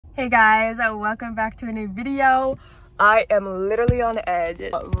Hey guys, welcome back to a new video. I am literally on edge.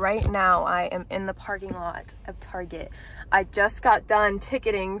 Right now I am in the parking lot of Target. I just got done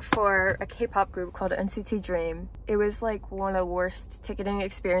ticketing for a K-pop group called NCT Dream. It was like one of the worst ticketing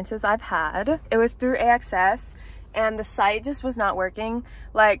experiences I've had. It was through AXS and the site just was not working.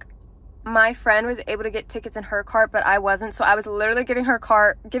 Like, my friend was able to get tickets in her cart, but I wasn't, so I was literally giving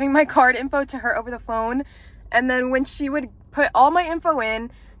my card info to her over the phone, and then when she would put all my info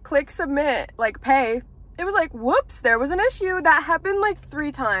in, click submit, like pay, it was like, whoops, there was an issue. That happened like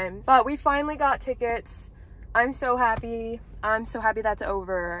 3 times, but we finally got tickets. I'm so happy that's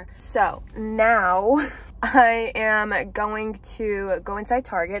over. So now I am going to go inside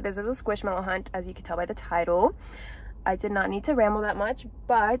Target. This is a squishmallow hunt, as you can tell by the title. I did not need to ramble that much,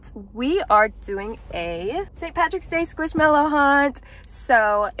 but we are doing a St. Patrick's Day squishmallow hunt.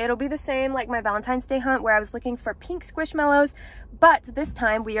 So it'll be the same like my Valentine's Day hunt where I was looking for pink squishmallows, but this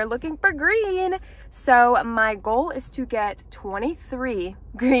time we are looking for green. So my goal is to get 23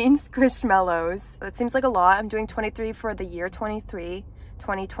 green squishmallows. That seems like a lot. I'm doing 23 for the year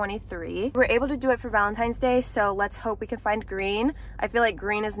 2023. We're able to do it for Valentine's Day, so let's hope we can find green. I feel like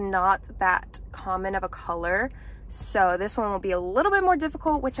green is not that common of a color, so this one will be a little bit more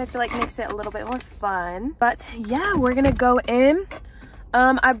difficult, which I feel like makes it a little bit more fun. But yeah, we're gonna go in.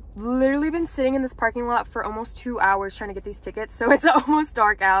 I've literally been sitting in this parking lot for almost 2 hours trying to get these tickets, so it's almost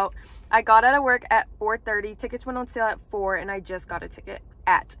dark out. I got out of work at 4:30. Tickets went on sale at 4, and I just got a ticket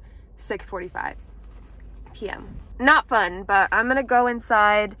at 6:45 p.m. Not fun, but I'm gonna go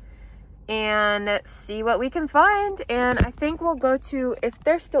inside and see what we can find. And I think we'll go to, if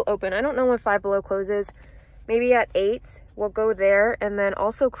they're still open, I don't know when Five Below closes, maybe at 8 we'll go there, and then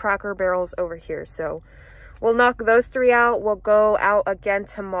also Cracker Barrel's over here, so we'll knock those 3 out. We'll go out again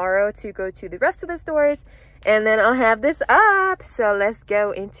tomorrow to go to the rest of the stores, and then I'll have this up. So let's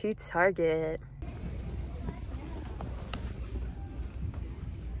go into Target.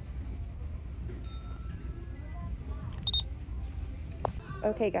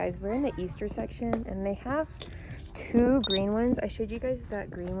 Okay guys, we're in the Easter section and they have 2 green ones. I showed you guys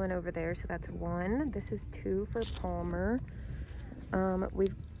that green one over there, so that's 1. This is 2 for Palmer.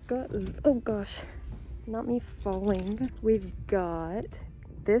 We've got, oh gosh, not me falling. We've got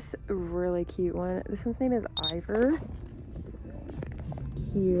this really cute one. This one's name is Ivor.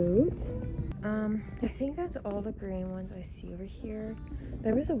 Cute. I think that's all the green ones I see over here.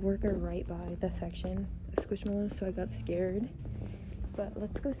 There was a worker right by the section of squishmallows, so I got scared. But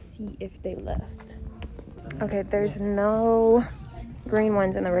let's go see if they left. Okay, there's no green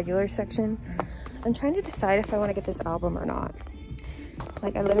ones in the regular section. I'm trying to decide if I want to get this album or not.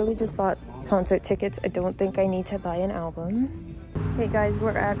 Like, I literally just bought concert tickets. I don't think I need to buy an album. Okay guys,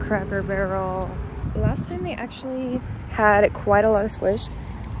 we're at Cracker Barrel. Last time they actually had quite a lot of squish.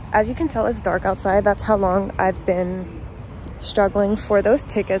 As you can tell, it's dark outside. That's how long I've been struggling for those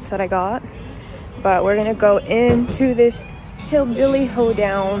tickets that I got. But we're gonna go into this hillbilly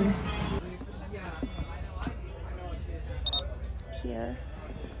hoedown here.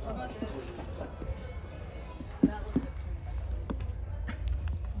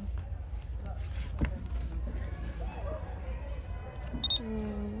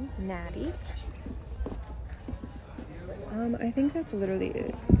 Natty. I think that's literally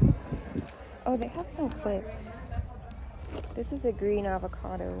it. Oh, they have some flips. This is a green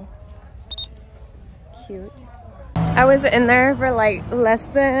avocado. Cute. I was in there for like less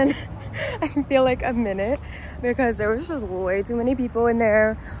than, I feel like a minute, because there was just way too many people in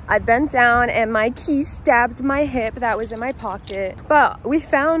there. I bent down and my key stabbed my hip that was in my pocket. But we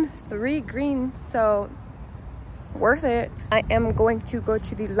found 3 green, so worth it. I am going to go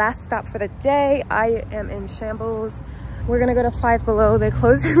to the last stop for the day. I am in shambles. We're gonna go to Five Below. They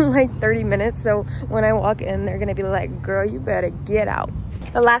close in like 30 minutes, so when I walk in, they're gonna be like, girl, you better get out.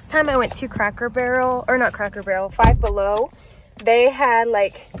 The last time I went to Cracker Barrel, or not Cracker Barrel, Five Below, they had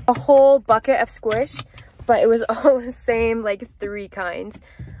like a whole bucket of squish, but it was all the same, like 3 kinds.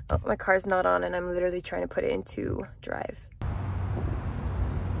 Oh, my car's not on and I'm literally trying to put it into drive.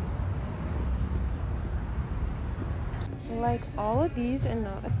 Like all of these and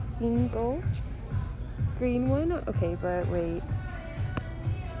not a single green one. Okay, but wait,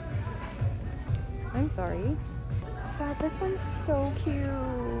 I'm sorry. Stop, this one's so cute.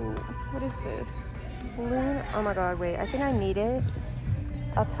 What is this? Balloon. Oh my god, wait, I think I need it.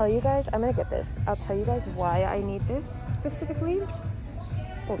 I'll tell you guys, I'm gonna get this. I'll tell you guys why I need this specifically.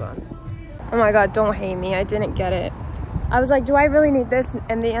 Hold on. Oh my god, don't hate me, I didn't get it. I was like, do I really need this?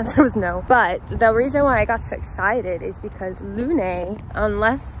 And the answer was no. But the reason why I got so excited is because Lune,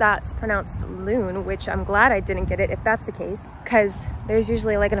 unless that's pronounced Loon, which I'm glad I didn't get it if that's the case, because there's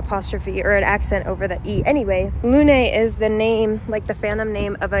usually like an apostrophe or an accent over the E. Anyway, Lune is the name, like the fandom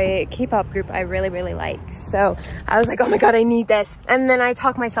name of a K-pop group I really, really like. So I was like, oh my God, I need this. And then I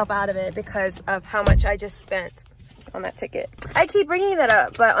talked myself out of it because of how much I just spent on that ticket. I keep bringing that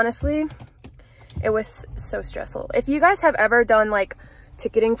up, but honestly, it was so stressful. If you guys have ever done like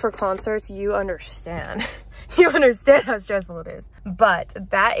ticketing for concerts, you understand. You understand how stressful it is. But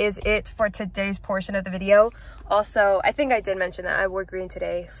that is it for today's portion of the video. Also, I think I did mention that I wore green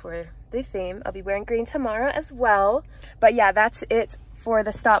today for the theme. I'll be wearing green tomorrow as well. But yeah, that's it for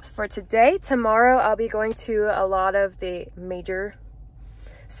the stops for today. Tomorrow, I'll be going to a lot of the major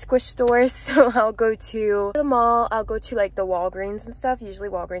Squish stores. So I'll go to the mall, I'll go to like the Walgreens and stuff. Usually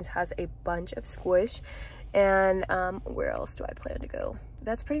Walgreens has a bunch of Squish. And where else do I plan to go?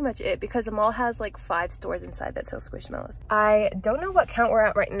 That's pretty much it, because the mall has like 5 stores inside that sell Squishmallows. I don't know what count we're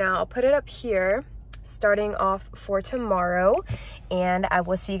at right now. I'll put it up here starting off for tomorrow, and I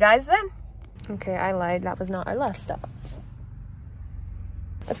will see you guys then. Okay, I lied, that was not our last stop.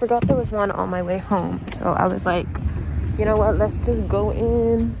 I forgot there was one on my way home, so I was like, you know what, let's just go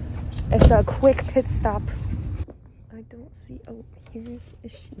in. It's a quick pit stop. I don't see, oh, here's,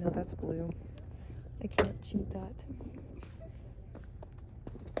 no, that's blue. I can't cheat that.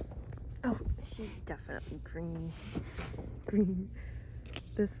 Oh, she's definitely green. Green.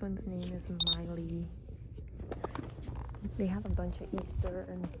 This one's name is Miley. They have a bunch of Easter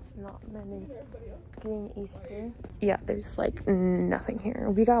and not many green Easter. Yeah, there's like nothing here.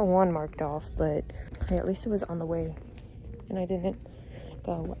 We got one marked off, but hey, at least it was on the way. And I didn't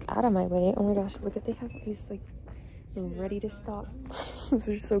go out of my way. Oh my gosh, look at, they have these like ready to stop. These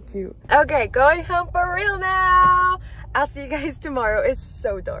are so cute. Okay, going home for real now. I'll see you guys tomorrow. It's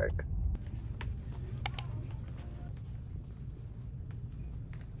so dark.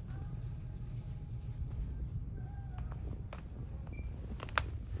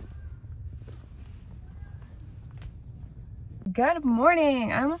 Good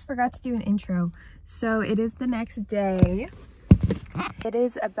morning. I almost forgot to do an intro. So it is the next day. It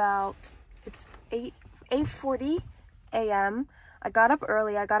is about, it's 8:40 a.m. I got up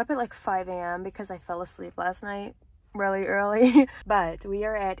early. I got up at like 5 a.m. because I fell asleep last night really early. But we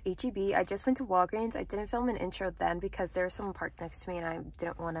are at H-E-B. I just went to Walgreens. I didn't film an intro then because there was someone parked next to me and I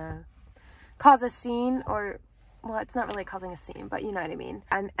didn't want to cause a scene, or well, it's not really causing a scene, but you know what I mean.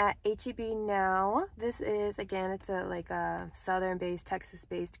 I'm at H-E-B now. This is, again, it's a like a southern-based,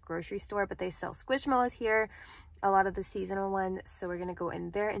 Texas-based grocery store, but they sell Squishmallows here, a lot of the seasonal ones. So we're gonna go in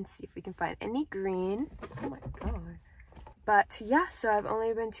there and see if we can find any green. Oh my God. But yeah, so I've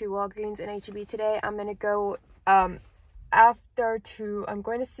only been to Walgreens and H-E-B today. I'm gonna go I'm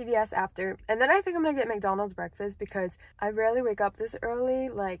going to CVS after, and then I think I'm gonna get McDonald's breakfast because I rarely wake up this early,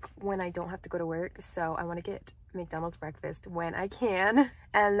 like when I don't have to go to work. So I want to get McDonald's breakfast when I can.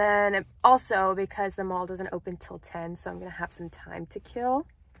 And then also because the mall doesn't open till 10, so I'm gonna have some time to kill.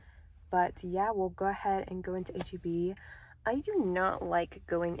 But yeah, we'll go ahead and go into H-E-B. I do not like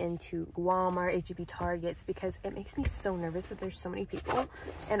going into Walmart, H-E-B, Targets because it makes me so nervous that there's so many people,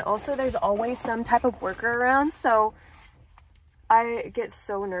 and also there's always some type of worker around, so I get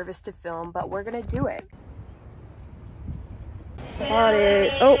so nervous to film. But we're gonna do it.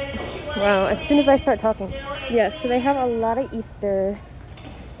 Spotted. Oh wow, as soon as I start talking. Yes, so they have a lot of Easter.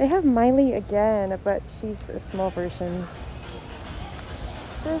 They have Miley again, but she's a small version.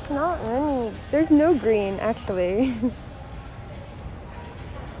 There's not any, there's no green actually.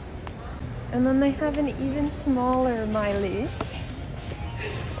 And then they have an even smaller Miley.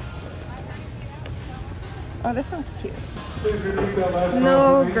 Oh, this one's cute.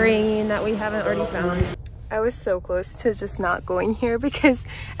 No green that we haven't already found. I was so close to just not going here because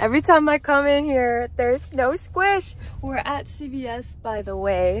every time I come in here, there's no Squish. We're at CVS, by the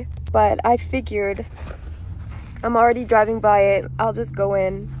way, but I figured I'm already driving by it. I'll just go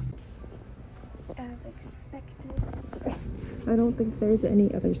in. As expected. I don't think there's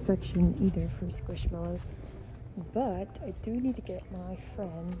any other section either for Squishmallows, but I do need to get my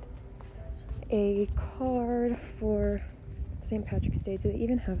friend a card for St. Patrick's Day. Do they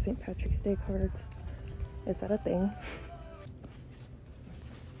even have St. Patrick's Day cards? Is that a thing?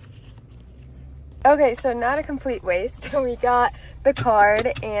 Okay, so not a complete waste. We got the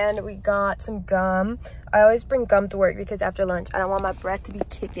card and we got some gum. I always bring gum to work because after lunch I don't want my breath to be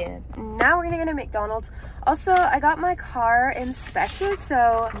kicking. Now we're gonna go to McDonald's. Also, I got my car inspected,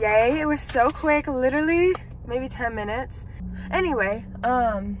 so yay, it was so quick, literally maybe 10 minutes. Anyway,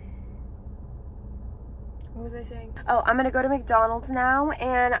 What was I saying? Oh, I'm gonna go to McDonald's now,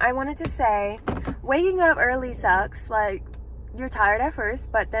 and I wanted to say, waking up early sucks. Like, you're tired at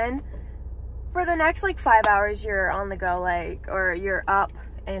first, but then for the next like 5 hours you're on the go, like, or you're up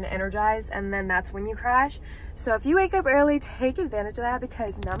and energized, and then that's when you crash. So if you wake up early, take advantage of that,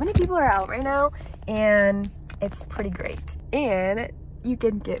 because not many people are out right now, and it's pretty great. And you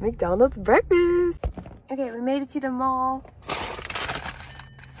can get McDonald's breakfast. Okay, we made it to the mall.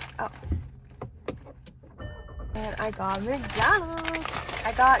 Oh. And I got McDonald's.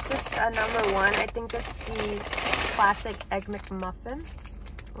 I got just a number 1. I think that's the classic Egg McMuffin.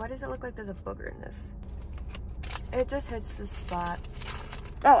 Why does it look like there's a booger in this? It just hits the spot.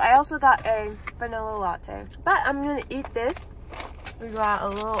 Oh, I also got a vanilla latte. But I'm gonna eat this. We got a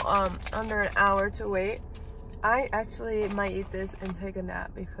little under an hour to wait. I actually might eat this and take a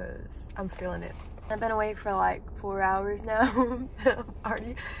nap because I'm feeling it. I've been awake for like 4 hours now. I'm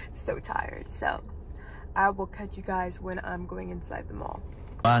already so tired. So I will catch you guys when I'm going inside the mall.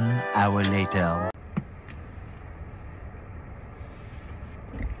 1 hour later.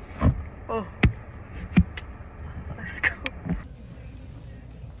 Oh, let's go.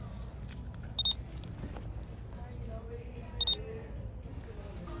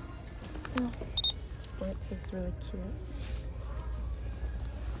 This is really cute.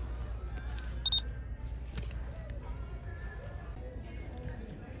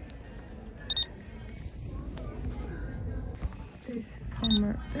 There's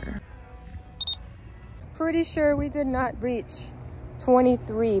Palmer there. Pretty sure we did not reach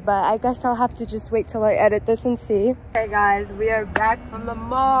 23, but I guess I'll have to just wait till I edit this and see. Okay guys, we are back from the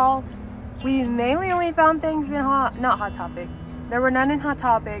mall. We mainly only found things in not Hot Topic. There were none in Hot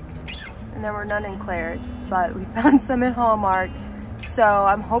Topic, and there were none in Claire's, but we found some in Hallmark. So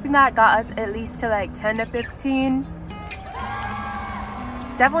I'm hoping that got us at least to like 10 to 15.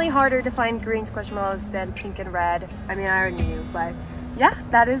 Definitely harder to find green squishmallows than pink and red. I mean, I already knew, but yeah,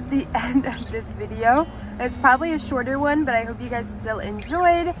 that is the end of this video. It's probably a shorter one, but I hope you guys still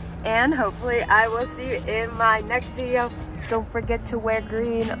enjoyed, and hopefully I will see you in my next video. Don't forget to wear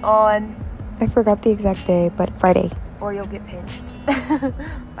green on, I forgot the exact day, but Friday, or you'll get pinched.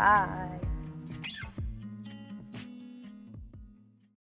 Bye.